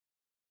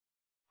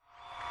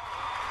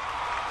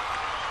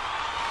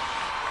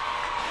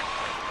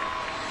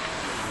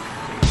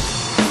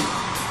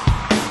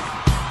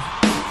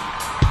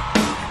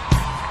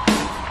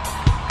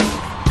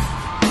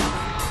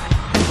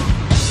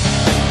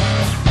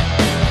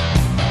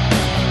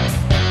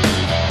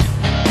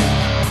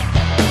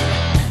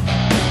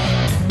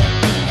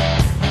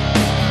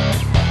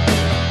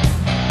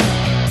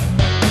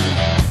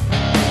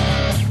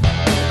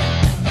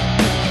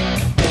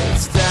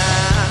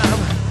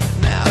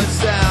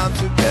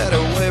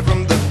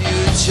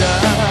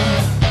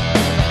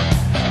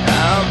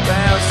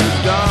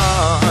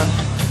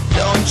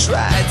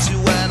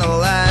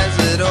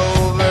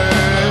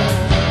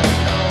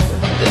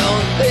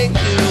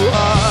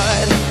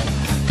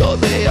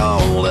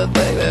only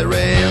thing that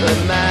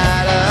really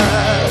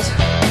matters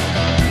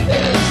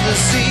is to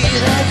see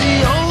that the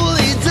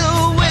only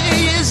way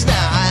is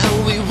now,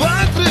 and we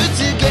walk through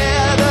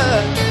together.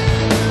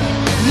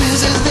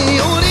 This is the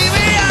only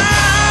way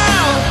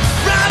out,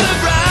 brother,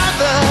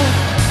 brother.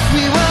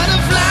 We wanna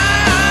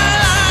fly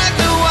like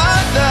the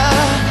water.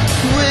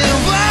 We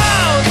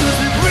walk 'cause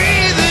we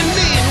breathing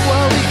in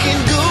while we can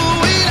go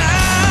it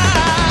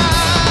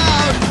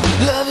out.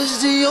 Love is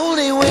the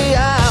only way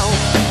out.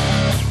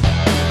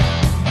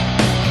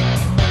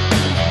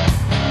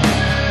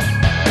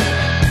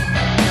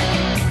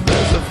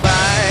 There's a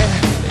fight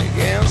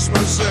against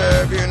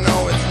myself, you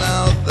know it's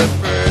not the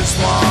first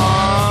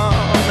one.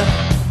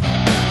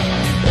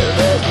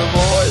 There's the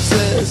voice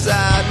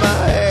inside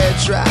my head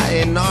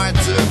trying not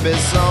to be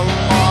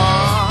someone.